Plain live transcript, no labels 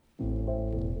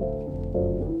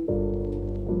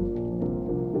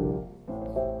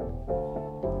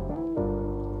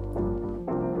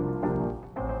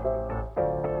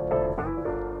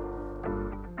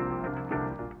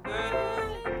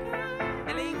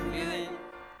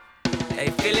Hey,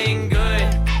 feeling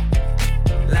good,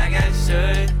 like I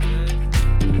should.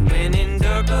 When in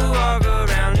dark, I walk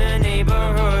around the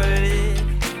neighborhood.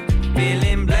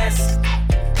 Feeling blessed,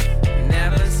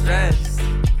 never stressed.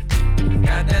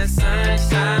 Got that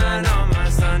sunshine on my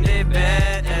Sunday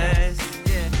best.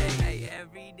 Yeah, hey,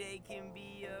 every day can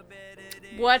be a better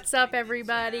day. What's up,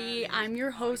 everybody? I'm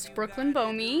your host, Brooklyn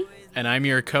Bomey, And I'm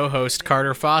your co-host,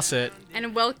 Carter Fawcett.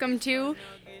 and welcome to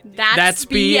That's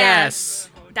BS.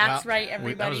 That's Wow, right,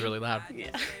 everybody. That was really loud.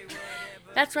 Yeah.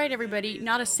 That's right, everybody.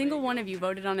 Not a single one of you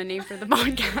voted on a name for the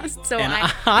podcast, so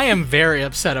And I am very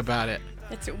upset about it.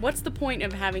 that's it. What's the point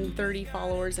of having 30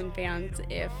 followers and fans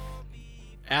if...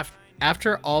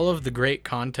 After all of the great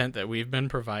content that we've been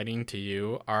providing to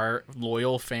you, our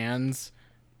loyal fans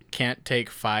can't take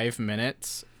 5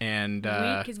 minutes and...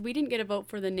 Because we didn't get a vote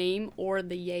for the name or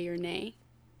the yay or nay,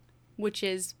 which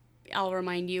is, I'll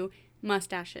remind you,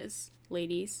 mustaches,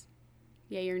 ladies.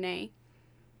 Yay or nay?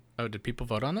 Oh, did people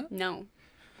vote on that? No.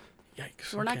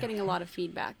 Yikes. We're not okay. getting a lot of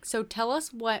feedback. So tell us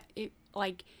do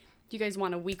you guys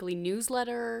want a weekly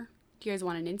newsletter? Do you guys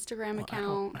want an Instagram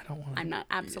account? I don't want I'm not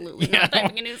not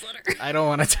typing a newsletter. I don't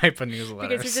want to type a newsletter.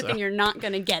 Because here's the thing, you're not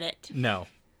going to get it. No.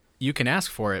 You can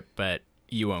ask for it, but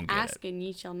you won't get Ask it. and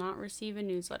ye shall not receive a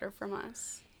newsletter from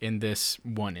us. In this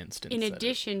one instance. In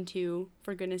addition to,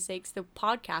 for goodness sakes, the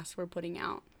podcast we're putting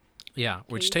out. Yeah,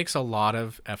 which Okay. takes a lot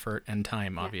of effort and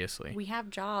time, Yeah. obviously. We have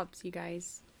jobs, you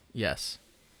guys. Yes.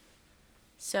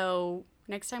 So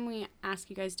next time we ask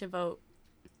you guys to vote,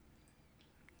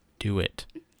 Do it.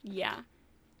 yeah.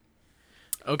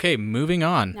 Okay, moving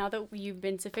on. Now that you've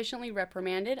been sufficiently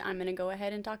reprimanded, I'm going to go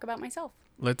ahead and talk about myself.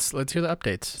 Let's hear the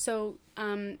updates. So,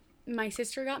 my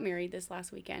sister got married this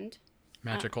last weekend.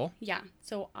 Magical. Yeah.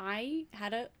 So I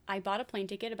bought a plane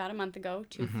ticket about a month ago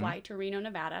to fly to Reno,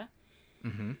 Nevada.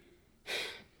 Mm-hmm.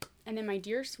 And then my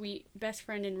dear sweet best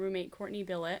friend and roommate Courtney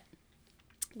Billett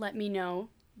let me know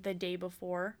the day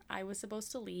before I was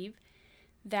supposed to leave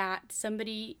that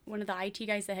one of the IT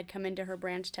guys that had come into her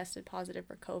branch tested positive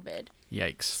for COVID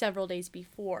Yikes. several days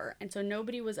before. And so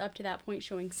nobody was up to that point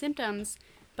showing symptoms,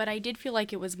 but I did feel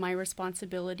like it was my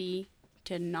responsibility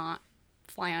to not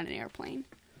fly on an airplane.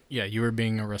 Yeah, you were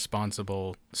being a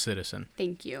responsible citizen.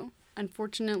 Thank you.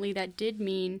 Unfortunately, that did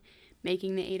mean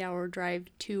making the 8-hour drive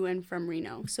to and from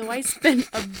Reno. So I spent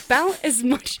about as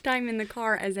much time in the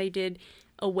car as I did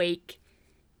awake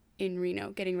in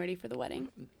Reno getting ready for the wedding.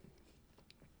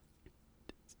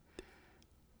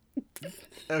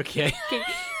 Okay. Okay,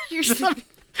 here's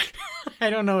I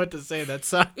don't know what to say. That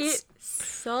sucks. it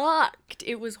sucked.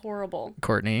 It was horrible.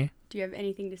 Courtney, Do you have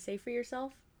anything to say for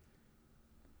yourself?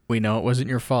 we know it wasn't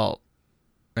your fault,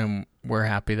 and we're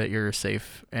happy that you're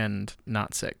safe and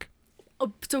not sick.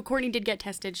 Oh, so Courtney did get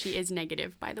tested. She is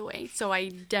negative, by the way. So I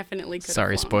definitely could have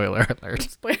Sorry, flown. spoiler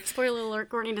alert. Spoiler alert,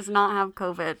 Courtney does not have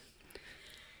COVID.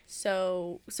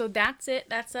 So that's it.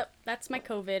 That's my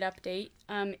COVID update.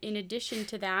 In addition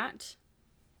to that,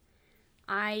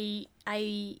 I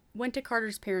went to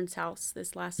Carter's parents' house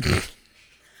this last week.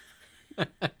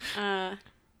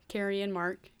 Carrie and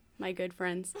Mark, my good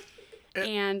friends.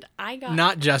 And I got...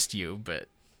 Not just you, but...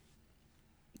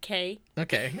 Okay.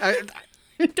 Okay.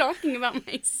 I'm talking about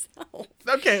myself.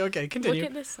 Okay, continue. Look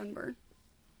at this sunburn.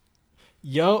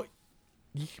 Yo,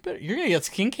 you're going to get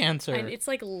skin cancer. And it's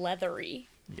like leathery.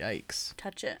 Yikes.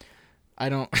 Touch it. I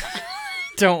don't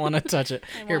want to touch it.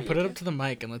 I Here, want put you it to. up to the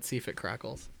mic and let's see if it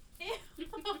crackles.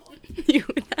 Ew,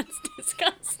 that's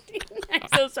disgusting. I'm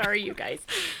so sorry, you guys.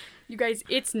 You guys,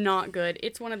 it's not good.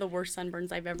 It's one of the worst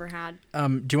sunburns I've ever had.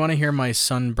 Do you want to hear my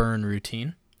sunburn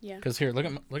routine? Yeah. Because here, look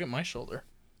at my shoulder.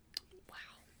 Wow.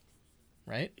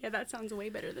 Right? Yeah, that sounds way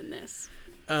better than this.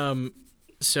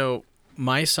 So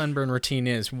my sunburn routine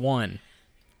is 1,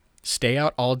 stay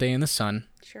out all day in the sun.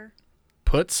 Sure.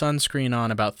 Put sunscreen on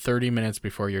about 30 minutes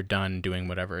before you're done doing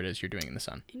whatever it is you're doing in the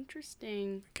sun.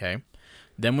 Interesting. Okay.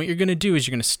 Then what you're going to do is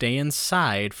you're going to stay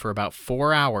inside for about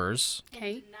 4 hours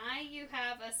Okay. Deny you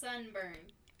have a sunburn.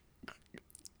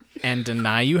 and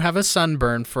deny you have a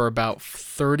sunburn for about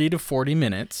 30 to 40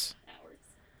 minutes. Hours.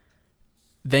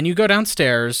 Then you go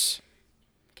downstairs.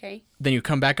 Okay. Then you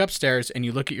come back upstairs and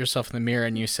you look at yourself in the mirror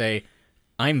and you say,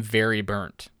 I'm very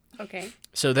burnt. Okay.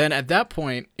 So then at that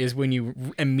point is when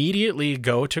you immediately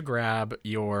go to grab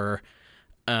your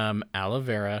aloe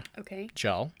vera Okay.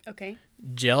 gel. Okay.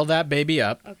 Gel that baby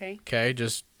up. Okay. Okay,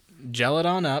 just gel it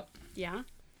on up. Yeah.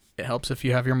 It helps if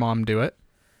you have your mom do it.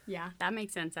 Yeah, that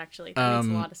makes sense, actually. That makes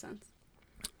a lot of sense.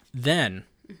 Then,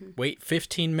 wait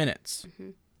 15 minutes.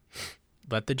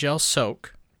 Let the gel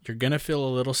soak. You're going to feel a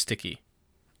little sticky.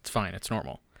 It's fine. It's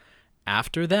normal.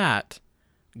 After that,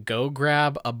 go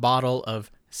grab a bottle of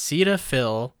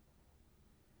Cetaphil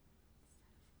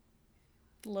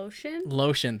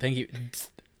Lotion? Thank you.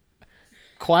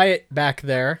 Quiet back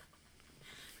there.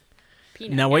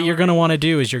 Peanut Now, what you're going to gallery. want to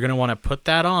do is you're going to want to put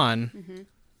that on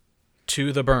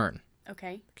to the burn.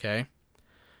 Okay. Okay?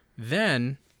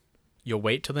 Then, you'll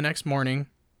wait till the next morning,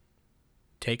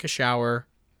 take a shower,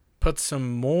 put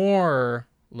some more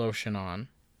lotion on,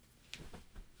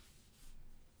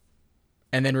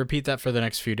 and then repeat that for the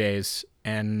next few days,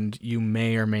 and you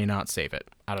may or may not save it.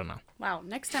 I don't know. Wow.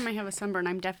 Next time I have a sunburn,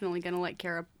 I'm definitely going to let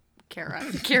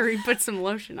Carrie put some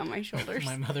lotion on my shoulders.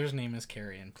 My mother's name is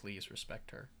Carrie, and please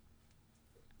respect her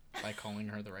by calling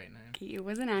her the right name. It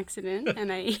was an accident,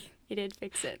 and I did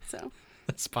fix it, so.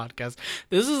 This podcast,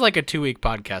 this is like a 2-week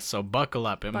podcast, so buckle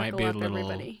up. It might be a Buckle up,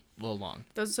 little everybody. long.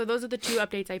 Those are the two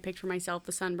updates I picked for myself,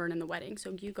 the sunburn and the wedding,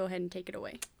 so you go ahead and take it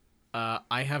away.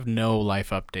 I have no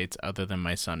life updates other than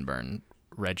my sunburn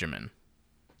regimen.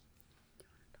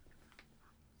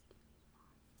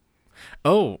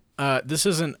 Oh, this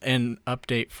isn't an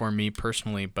update for me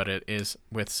personally, but it is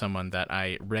with someone that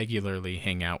I regularly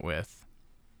hang out with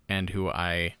and who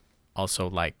I also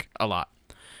like a lot.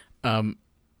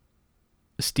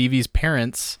 Stevie's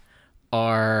parents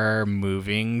are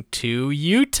moving to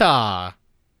Utah.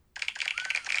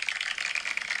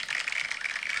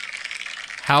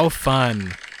 How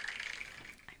fun.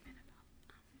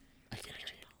 I can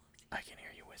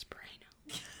hear you whispering.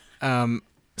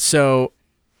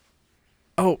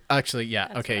 Actually, yeah.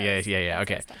 That's Okay, what I was- yeah. that's what I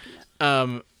Okay. was talking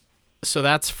about. So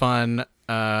that's fun.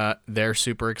 They're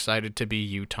super excited to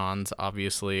be Utahns,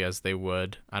 obviously, as they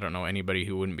would. I don't know anybody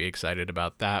who wouldn't be excited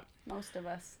about that. Most of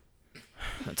us.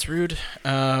 That's rude.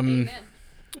 Amen.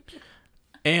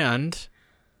 And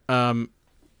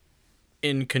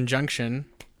in conjunction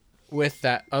with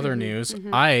that other news,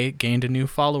 I gained a new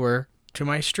follower to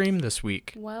my stream this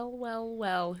week.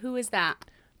 Well. Who is that?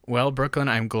 Well, Brooklyn,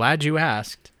 I'm glad you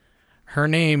asked. Her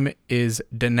name is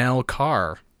Danelle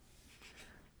Carr,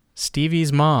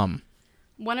 Stevie's mom.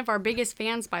 One of our biggest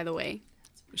fans, by the way.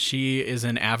 She is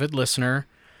an avid listener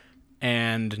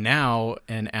and now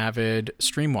an avid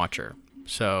stream watcher.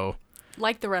 So,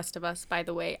 Like the rest of us, by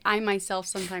the way. I myself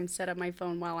sometimes set up my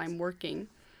phone while I'm working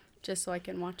just so I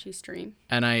can watch you stream.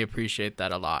 and I appreciate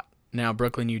that a lot. Now,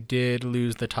 Brooklyn, you did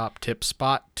lose the top tip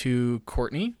spot to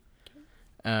Courtney.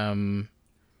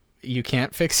 You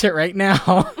can't fix it right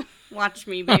now. Watch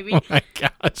me, baby. Oh my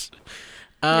gosh.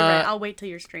 You're right. I'll wait till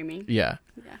you're streaming. Yeah.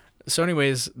 Yeah. So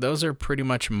anyways, those are pretty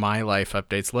much my life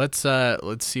updates.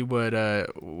 Let's see what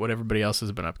everybody else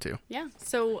has been up to. Yeah.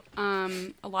 So,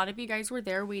 a lot of you guys were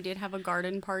there. We did have a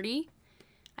garden party.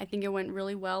 I think it went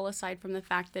really well, aside from the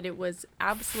fact that it was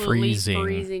absolutely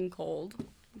freezing cold,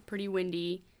 pretty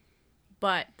windy,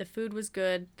 but the food was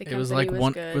good. The company was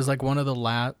good. It was like one of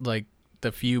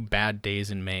the few bad days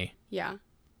in May. Yeah.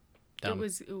 Dumb.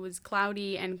 It was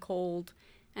cloudy and cold,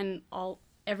 and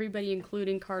everybody,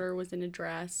 including Carter, was in a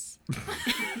dress.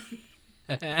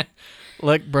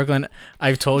 Look, Brooklyn,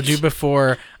 I've told you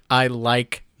before, I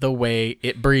like the way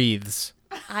it breathes.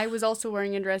 I was also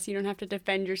wearing a dress. You don't have to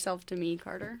defend yourself to me,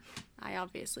 Carter. I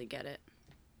obviously get it.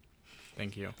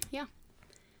 Thank you. Yeah.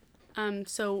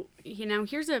 So,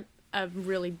 here's a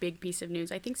really big piece of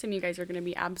news. I think some of you guys are going to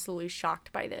be absolutely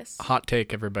shocked by this. Hot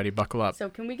take, everybody, buckle up. So,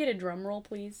 can we get a drum roll,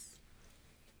 please?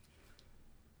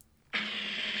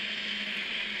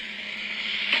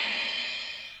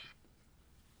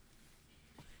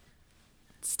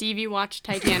 Stevie watched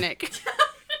Titanic.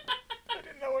 I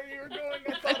didn't know where you were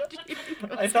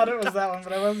going. I thought it was that one,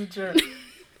 but I wasn't sure.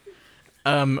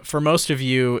 For most of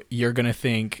you, you're going to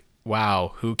think,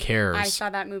 wow, who cares? I saw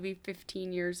that movie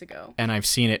 15 years ago. And I've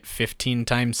seen it 15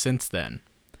 times since then.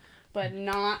 But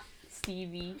not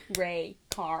Stevie Ray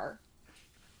Carr.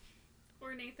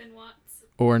 Or Nathan Watts.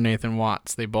 Or Nathan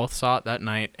Watts. They both saw it that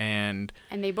night, and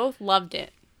And they both loved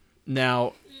it.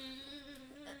 now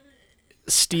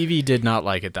Stevie did not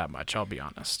like it that much, I'll be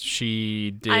honest.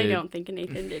 She did. I don't think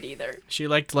Nathan did either. She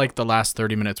liked like the last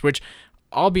 30 minutes, which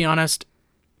I'll be honest,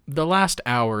 the last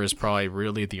hour is probably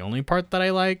really the only part that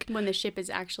I like. When the ship is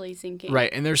actually sinking.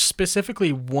 Right, and there's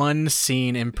specifically one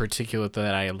scene in particular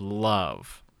that I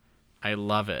love. I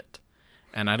love it.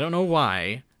 And I don't know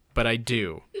why, but I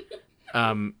do.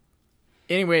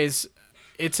 Anyways,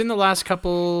 it's in the last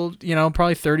couple,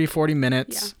 probably 30, 40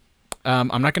 minutes. I'm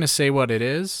not going to say what it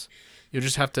is. You'll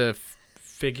just have to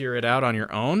figure it out on your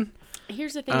own.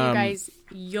 Here's the thing, you guys.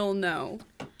 You'll know.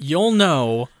 You'll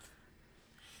know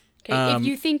Okay, if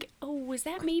you think, oh, was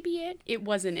that maybe it? It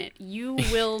wasn't it. You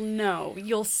will know.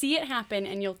 You'll see it happen,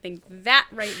 and you'll think that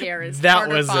right there is That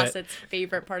Carter was it. Fawcett's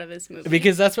favorite part of this movie.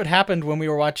 Because that's what happened when we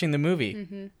were watching the movie.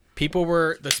 Mm-hmm.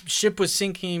 The ship was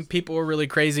sinking, people were really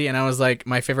crazy, and I was like,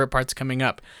 my favorite part's coming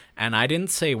up. And I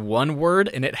didn't say one word,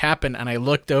 and it happened, and I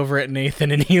looked over at Nathan,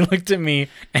 and he looked at me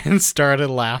and started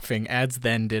laughing, as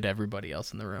then did everybody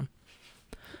else in the room.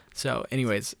 So,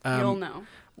 anyways. You'll know.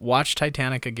 Watch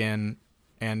Titanic again,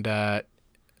 and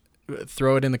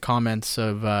throw it in the comments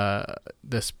of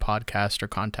this podcast or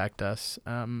contact us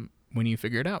when you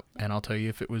figure it out, and I'll tell you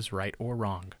if it was right or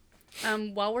wrong.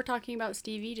 While we're talking about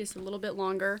Stevie, just a little bit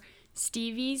longer,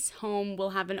 Stevie's home will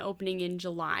have an opening in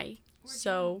July,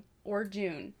 or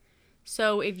June.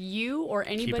 So if you or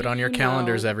anybody Keep it on your you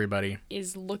calendars, know everybody.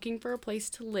 is looking for a place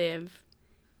to live,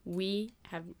 we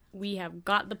have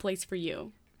got the place for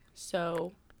you.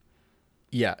 So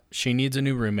Yeah, she needs a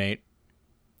new roommate.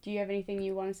 do you have anything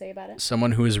you want to say about it?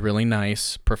 Someone who is really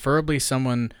nice, preferably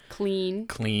someone Clean,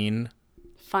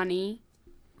 funny,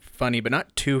 but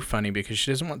not too funny, because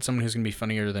she doesn't want someone who's going to be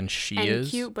funnier than she and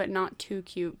is. cute, but not too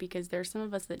cute, because there's some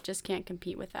of us that just can't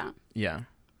compete with that. Yeah.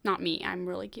 Not me. I'm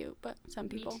really cute, but some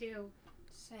people. Me too.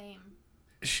 Same.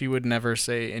 She would never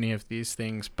say any of these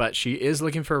things, but she is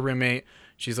looking for a roommate.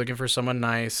 She's looking for someone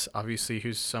nice, obviously,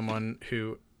 who's someone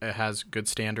who has good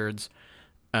standards.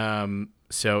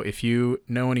 So if you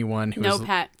know anyone who No is...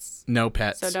 pets. No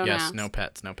pets. So don't yes, ask. no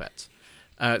pets.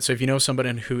 So if you know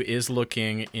somebody who is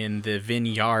looking in the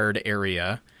Vineyard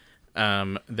area,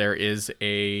 there is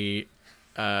a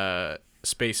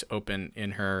space open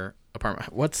in her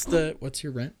apartment. What's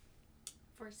your rent?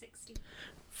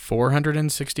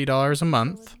 $460 a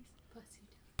month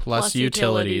plus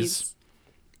utilities.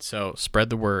 So spread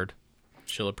the word.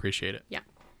 She'll appreciate it. Yeah.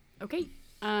 Okay.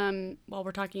 While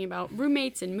we're talking about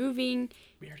roommates and moving.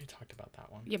 We already talked about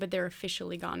that one. Yeah, but they're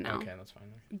officially gone now. Okay, that's fine.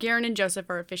 Garen and Joseph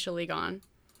are officially gone,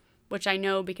 which I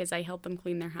know because I helped them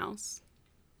clean their house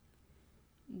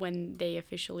when they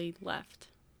officially left.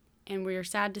 And we are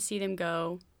sad to see them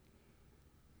go.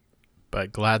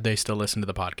 But glad they still listen to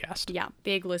the podcast. Yeah,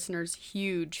 big listeners,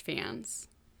 huge fans.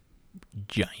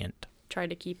 Giant. Try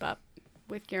to keep up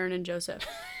with Garen and Joseph.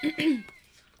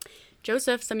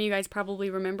 Joseph, some of you guys probably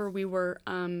remember we were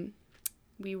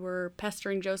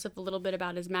pestering Joseph a little bit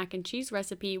about his mac and cheese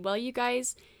recipe. Well, you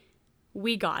guys,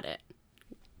 we got it.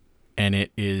 And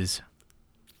it is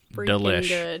Freaking delish.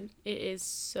 good. It is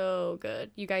so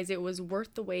good. You guys, it was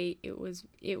worth the wait. It was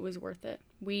worth it.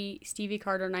 Stevie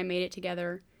Carter and I made it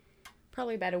together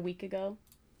probably about a week ago.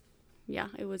 Yeah,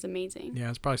 it was amazing. Yeah,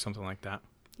 it's probably something like that.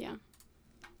 Yeah.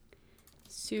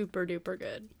 Super duper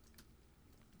good.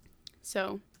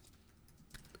 So,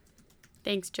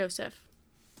 thanks, Joseph.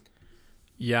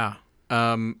 Yeah.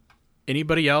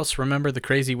 Anybody else remember the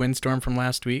crazy windstorm from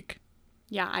last week?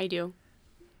 Yeah, I do.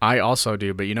 I also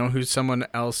do, but you know who's someone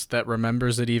else that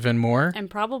remembers it even more? And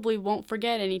probably won't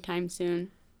forget anytime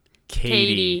soon.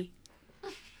 Katie.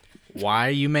 Why,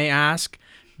 you may ask?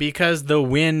 Because the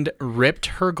wind ripped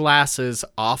her glasses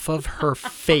off of her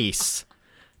face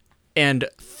and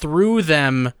threw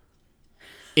them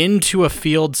into a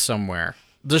field somewhere.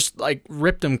 Just like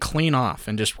ripped them clean off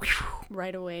and just...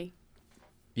 Right away.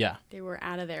 Yeah. They were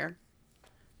out of there.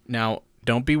 Now,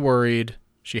 don't be worried.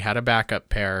 She had a backup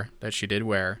pair that she did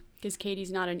wear. Because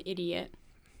Katie's not an idiot.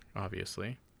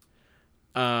 Obviously.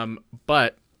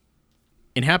 But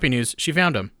in happy news, she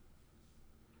found them.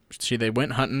 They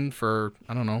went hunting for,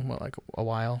 I don't know, like a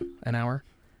while, an hour.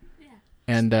 Yeah.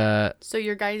 And so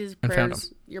your guys'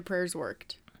 prayers, your prayers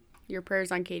worked. Your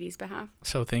prayers on Katie's behalf.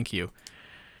 So thank you.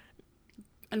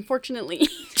 Unfortunately.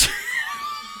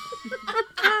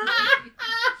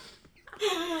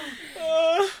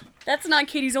 That's not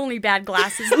Katie's only bad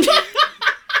glasses.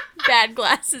 Bad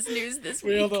glasses news this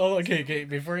week. Okay.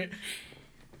 Before you...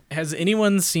 Has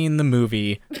anyone seen the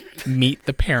movie Meet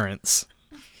the Parents?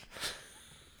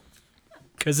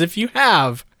 Because if you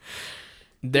have,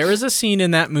 there is a scene in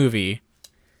that movie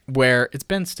where it's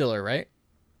Ben Stiller, right?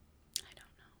 I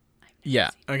don't know.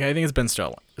 Yeah. Okay, I think it's Ben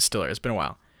Stiller. It's been a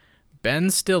while. Ben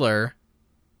Stiller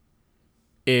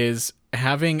is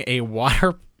having a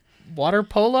water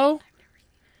polo.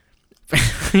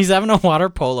 He's having a water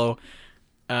polo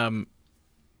water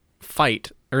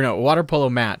polo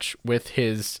match with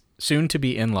his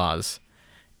soon-to-be in-laws,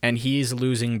 and he's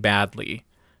losing badly.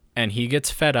 And he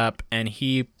gets fed up, and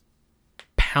he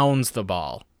pounds the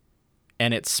ball,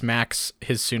 and it smacks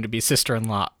his soon-to-be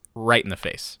sister-in-law right in the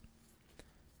face.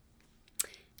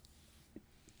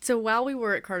 So while we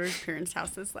were at Carter's parents'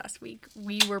 house this last week,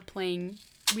 we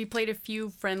played a few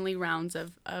friendly rounds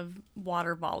of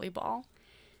water volleyball.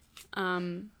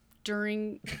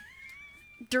 during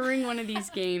one of these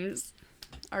games,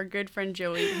 our good friend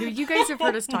Joey, who you guys have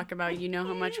heard us talk about, you know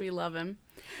how much we love him.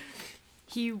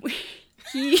 He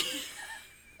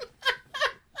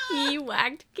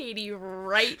whacked Katie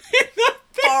right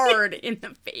hard in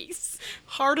the face.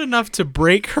 Hard enough to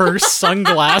break her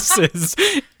sunglasses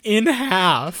in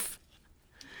half.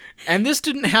 And this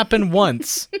didn't happen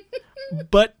once,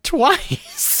 but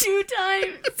twice. 2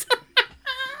 times.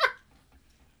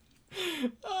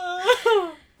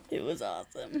 It was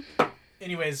awesome.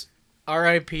 Anyways,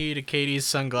 R.I.P. to Katie's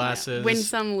sunglasses. Win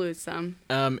some, lose some.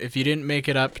 If you didn't make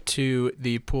it up to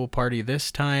the pool party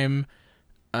this time,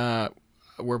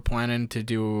 we're planning to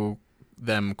do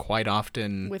them quite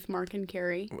often With Mark and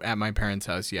Carrie, at my parents'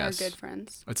 house. Yes, our good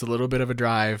friends. It's a little bit of a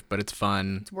drive, but it's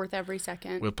fun. It's worth every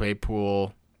second. We'll play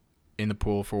pool in the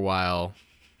pool for a while.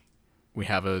 We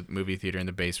have a movie theater in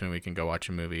the basement. We can go watch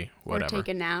a movie, whatever.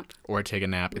 Or take a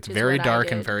nap. It's is very what I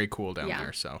dark and did. very cool down Yeah.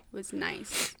 there. So It was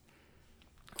nice.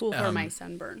 Cool for my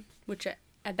sunburn, which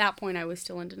at that point I was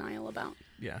still in denial about.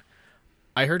 yeah,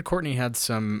 I heard Courtney had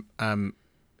some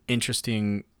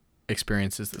interesting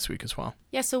experiences this week as well.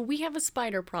 Yeah, so we have a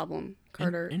spider problem,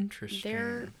 Carter.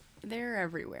 Interesting. They're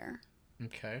everywhere.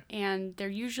 Okay. And they're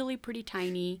usually pretty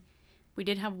tiny. We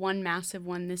did have one massive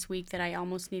one this week that I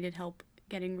almost needed help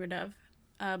getting rid of.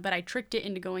 But I tricked it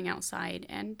into going outside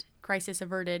and crisis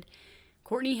averted.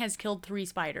 Courtney has killed 3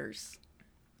 spiders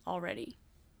already.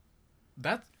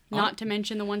 That's Not to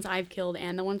mention the ones I've killed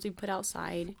and the ones we put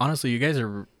outside. honestly, you guys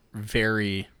are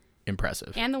very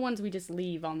impressive. And the ones we just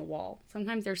leave on the wall.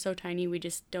 Sometimes they're so tiny we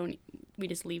just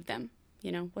leave them.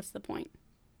 You know, what's the point?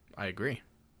 I agree.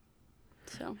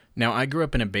 So Now, I grew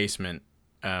up in a basement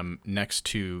next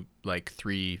to like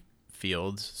 3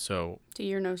 fields, so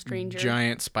you're no stranger.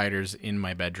 giant spiders in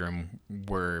my bedroom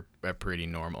were a pretty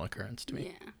normal occurrence to me.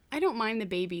 Yeah. I don't mind the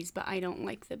babies, but I don't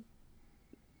like the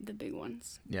big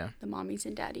ones. Yeah, The mommies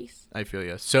and daddies. I feel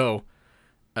you. So,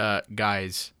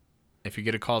 guys, if you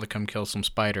get a call to come kill some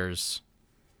spiders,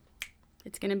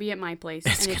 It's going to be at my place.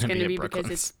 It's and it's gonna going to be be at because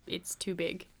Brooklyn's. it's too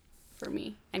big for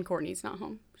me. And Courtney's not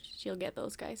home. She'll get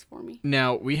those guys for me.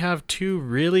 now we have 2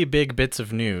 really big bits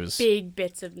of news Big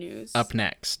bits of news. up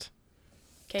next.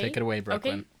 'Kay? Take it away,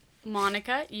 Brooklyn. Okay.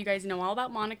 Monica. You guys know all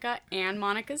about Monica and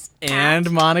Monica's cat.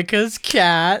 And Monica's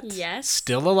cat, Yes.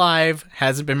 still alive,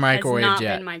 hasn't been microwaved has not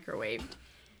yet. been microwaved.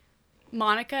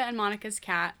 Monica and Monica's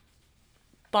cat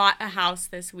bought a house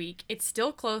this week. It's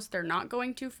still close. They're not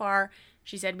going too far.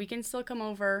 She said we can still come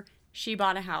over. She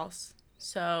bought a house.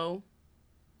 So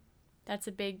that's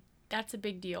a big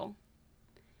deal.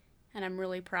 And I'm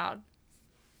really proud.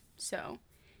 So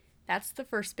that's the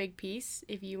first big piece.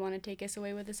 If you want to take us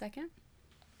away with a second.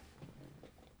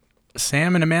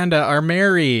 Sam and Amanda are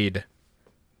married.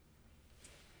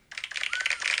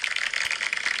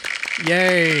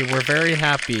 Yay, we're very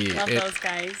happy. Love those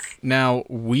guys. Now,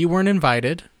 we weren't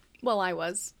invited. Well, I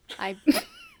was.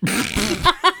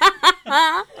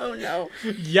 Oh no.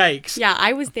 Yikes. Yeah,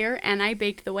 I was there and I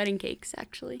baked the wedding cakes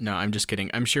actually. No, I'm just kidding.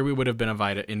 I'm sure we would have been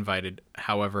invited.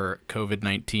 However,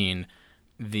 COVID-19,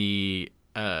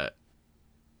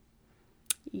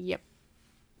 Yep.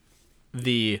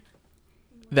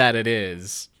 that it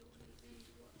is,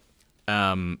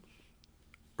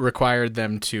 required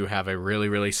them to have a really,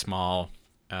 really small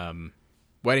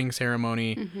wedding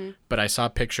ceremony. Mm-hmm. But I saw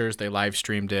pictures. They live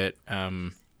streamed it.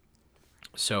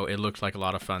 So it looked like a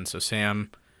lot of fun. So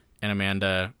Sam and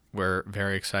Amanda, we're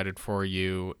very excited for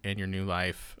you and your new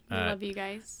life. We love you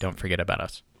guys. Don't forget about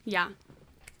us. Yeah.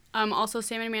 Also,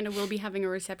 Sam and Amanda will be having a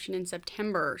reception in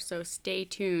September, so stay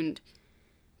tuned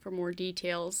for more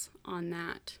details on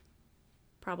that.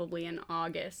 Probably in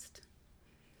August,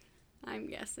 I'm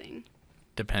guessing.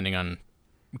 Depending on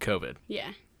COVID.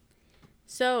 Yeah.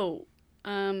 So,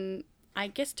 I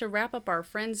guess to wrap up our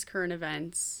friends' current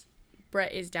events,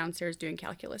 Brett is downstairs doing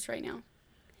calculus right now.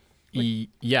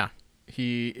 Yeah,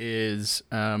 he is.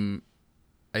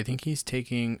 I think he's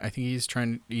getting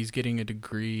a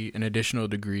degree, an additional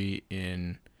degree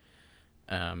in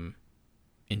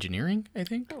engineering, I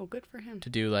think, Oh, good for him. to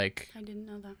do like I didn't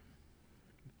know that.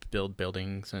 build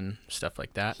buildings and stuff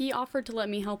like that. He offered to let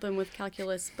me help him with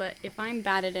calculus, but if I'm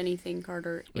bad at anything,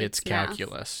 Carter, It's math.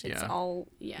 calculus, It's yeah. all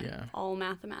all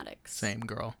mathematics. Same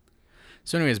girl.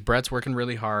 So anyways, Brett's working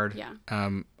really hard. Yeah.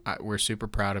 We're super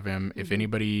proud of him. Mm-hmm. If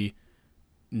anybody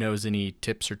knows any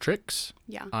tips or tricks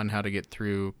Yeah. on how to get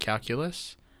through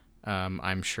calculus,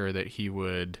 I'm sure that he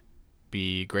would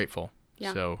be grateful.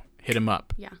 Yeah. So hit him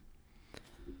up. Yeah.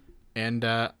 And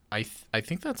I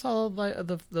think that's all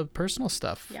of the personal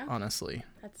stuff, Yeah. honestly.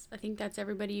 I think that's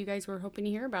everybody you guys were hoping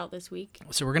to hear about this week.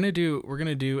 So we're gonna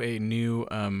do a new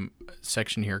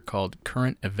section here called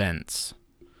current events,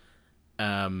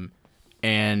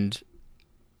 and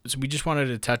so we just wanted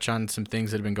to touch on some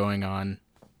things that have been going on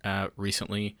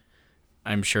recently.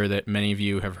 I'm sure that many of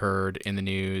you have heard in the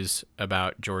news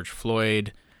about George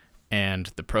Floyd and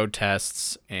the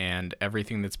protests and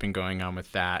everything that's been going on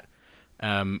with that.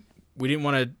 We didn't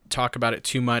want to talk about it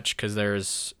too much because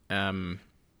there's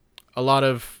a lot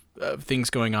of things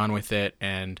going on with it,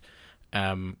 and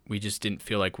we just didn't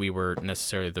feel like we were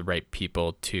necessarily the right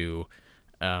people to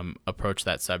approach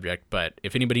that subject. But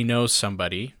if anybody knows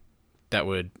somebody that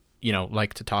would,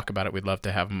 like to talk about it, we'd love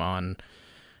to have them on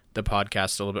the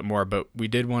podcast a little bit more. But we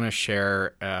did want to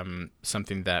share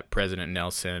something that President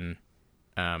Nelson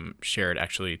shared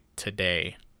actually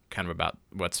today, kind of about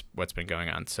what's been going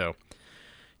on. So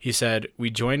he said,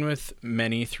 "We join with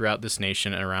many throughout this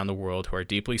nation and around the world who are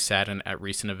deeply saddened at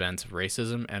recent events of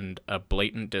racism and a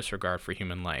blatant disregard for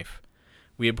human life.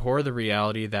 We abhor the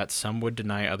reality that some would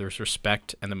deny others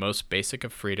respect and the most basic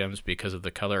of freedoms because of the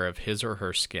color of his or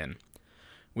her skin.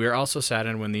 We are also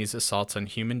saddened when these assaults on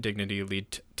human dignity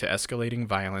lead to escalating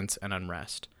violence and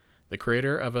unrest. The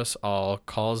Creator of us all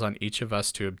calls on each of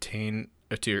us to abandon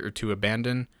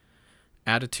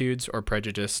attitudes or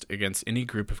prejudice against any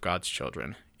group of God's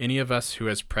children. Any of us who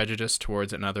has prejudice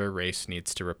towards another race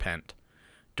needs to repent.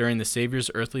 During the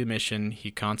Savior's earthly mission,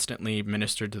 he constantly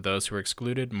ministered to those who were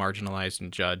excluded, marginalized,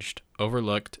 and judged,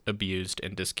 overlooked, abused,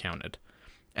 and discounted.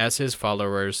 As his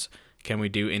followers, can we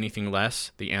do anything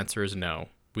less? The answer is no.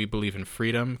 We believe in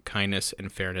freedom, kindness,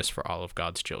 and fairness for all of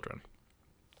God's children."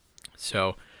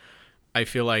 So I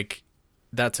feel like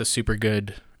that's a super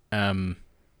good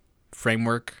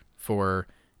framework for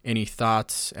any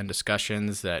thoughts and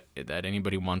discussions that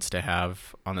anybody wants to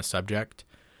have on the subject.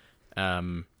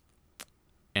 And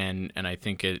I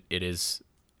think it is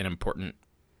an important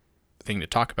thing to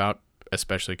talk about,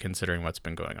 especially considering what's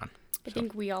been going on. I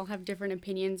think we all have different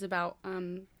opinions about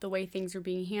the way things are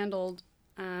being handled.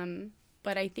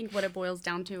 But I think what it boils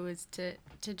down to is to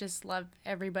just love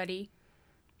everybody,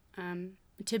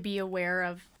 to be aware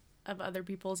of other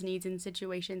people's needs and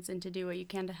situations, and to do what you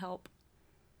can to help.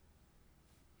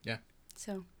 Yeah.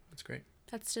 So that's great.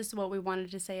 That's just what we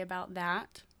wanted to say about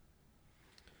that.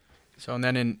 So, and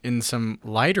then in some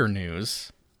lighter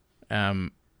news,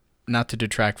 not to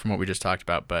detract from what we just talked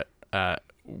about, but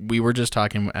we were just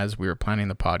talking as we were planning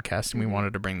the podcast, and we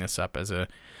wanted to bring this up as a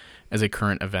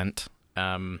current event.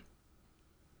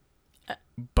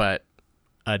 But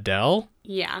Adele?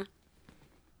 Yeah.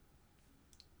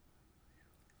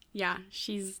 Yeah,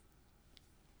 she's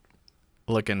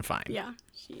looking fine. Yeah,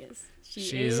 she is.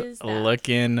 She's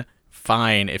looking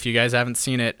fine. If you guys haven't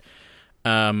seen it,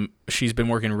 she's been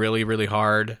working really, really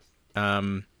hard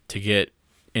to get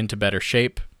into better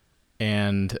shape,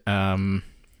 and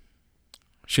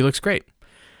she looks great.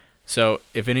 So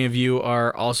if any of you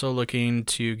are also looking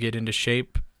to get into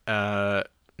shape,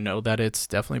 know that it's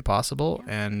definitely possible,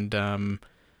 and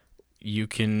you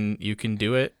can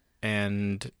do it.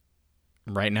 And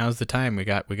right now is the time. We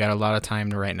got a lot of time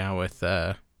right now with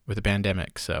the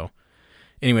pandemic. So,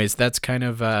 anyways, that's kind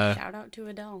of shout out to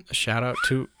Adele. Shout out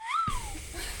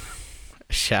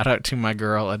to my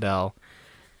girl Adele.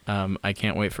 I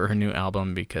can't wait for her new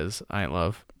album because I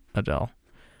love Adele.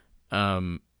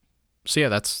 So yeah,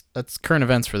 that's current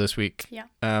events for this week. Yeah.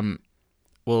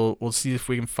 We'll see if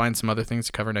we can find some other things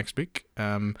to cover next week.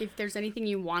 If there's anything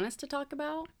you want us to talk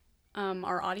about,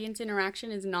 our audience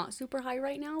interaction is not super high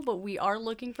right now, but we are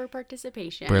looking for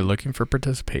participation. We're looking for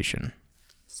participation.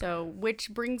 So,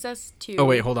 which brings us to... Oh,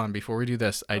 wait, hold on. Before we do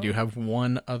this, I do have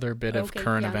one other bit of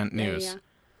current event news. Yeah.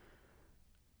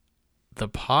 The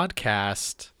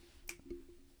podcast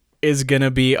is going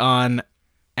to be on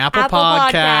Apple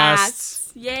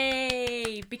Podcasts.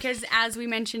 Yay! Because as we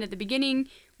mentioned at the beginning,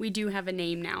 we do have a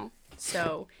name now.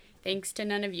 So, thanks to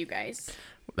none of you guys.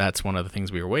 That's one of the things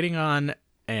we were waiting on,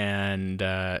 and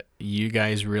you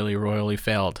guys really royally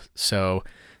failed. So,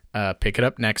 pick it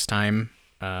up next time.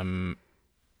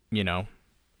 Yeah.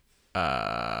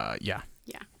 Yeah.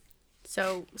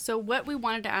 So what we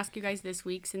wanted to ask you guys this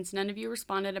week, since none of you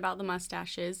responded about the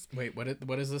mustaches. Wait,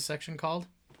 what is this section called?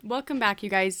 Welcome back, you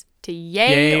guys, to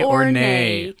Yay or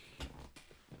Nay.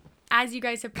 As you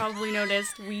guys have probably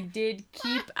noticed, we did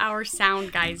keep our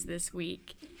sound guys this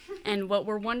week. And what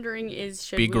we're wondering is,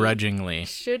 should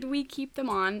we keep them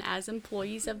on as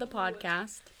employees of the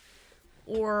podcast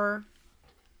or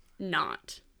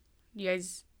not? Are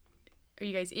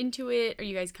you guys into it? Are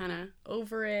you guys kind of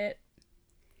over it?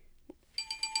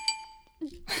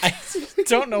 I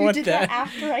don't know what that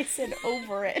after I said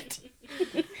over it.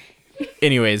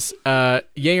 Anyways,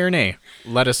 yay or nay?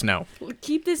 Let us know.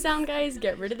 Keep the sound guys.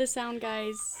 Get rid of the sound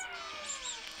guys.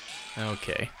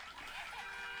 Okay.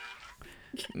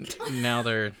 Now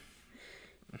they're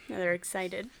They're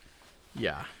excited.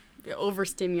 yeah. They're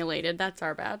overstimulated. That's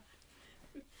our bad.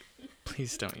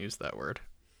 Please don't use that word.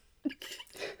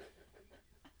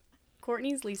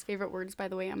 Courtney's least favorite words, by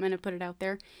the way, I'm going to put it out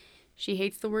there. She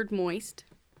hates the word moist.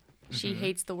 She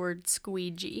hates the word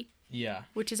squeegee, Yeah.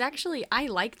 which is actually, I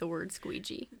like the word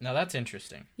squeegee. Now that's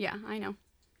interesting. Yeah, I know.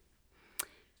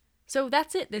 So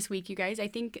that's it this week, you guys. I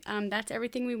think that's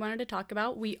everything we wanted to talk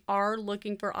about. We are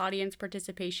looking for audience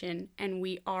participation, and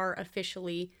we are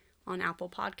officially on Apple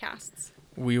Podcasts.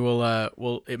 We will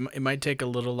it might take a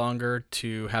little longer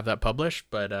to have that published,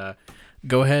 but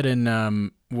go ahead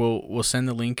and we'll send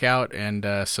the link out and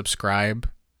subscribe.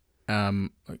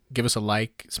 Give us a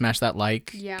like, smash that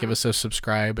like, Yeah. give us a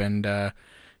subscribe, and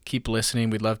keep listening.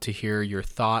 We'd love to hear your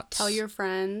thoughts. Tell your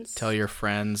friends. Tell your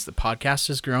friends. The podcast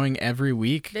is growing every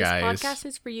week, This guys. podcast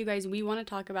is for you guys. We want to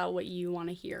talk about what you want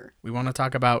to hear. We want to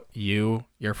talk about you,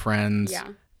 your friends, Yeah.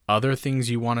 other things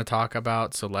you want to talk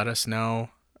about. So let us know.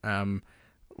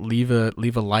 Leave a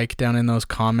like down in those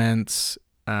comments.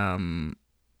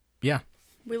 Yeah.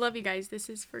 We love you guys. This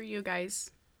is for you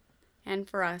guys and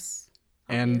for us.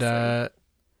 And obviously.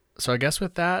 so I guess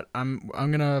with that, I'm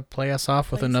gonna play us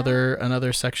off with Play us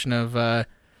another section of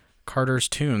Carter's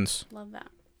tunes. Love that.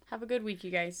 Have a good week, you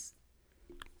guys.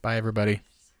 Bye, everybody.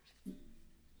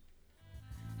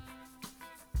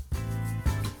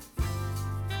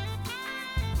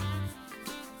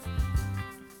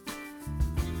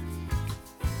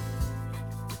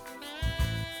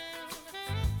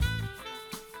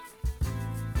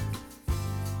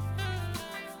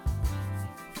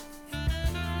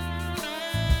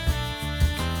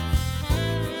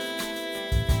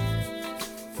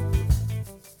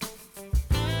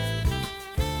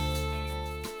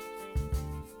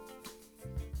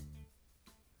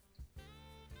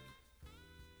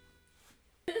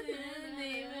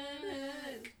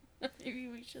 Maybe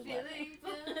we should let Feeling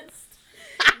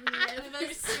blessed,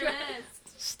 never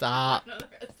stressed. Stop.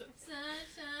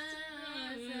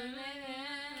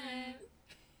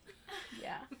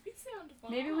 Yeah. We sound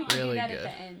fun. Maybe we can Really do that good. at the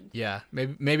end. Yeah,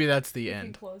 maybe that's the We can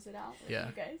end. close it out with Yeah.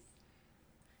 you guys.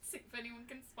 See if anyone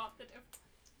can spot the difference.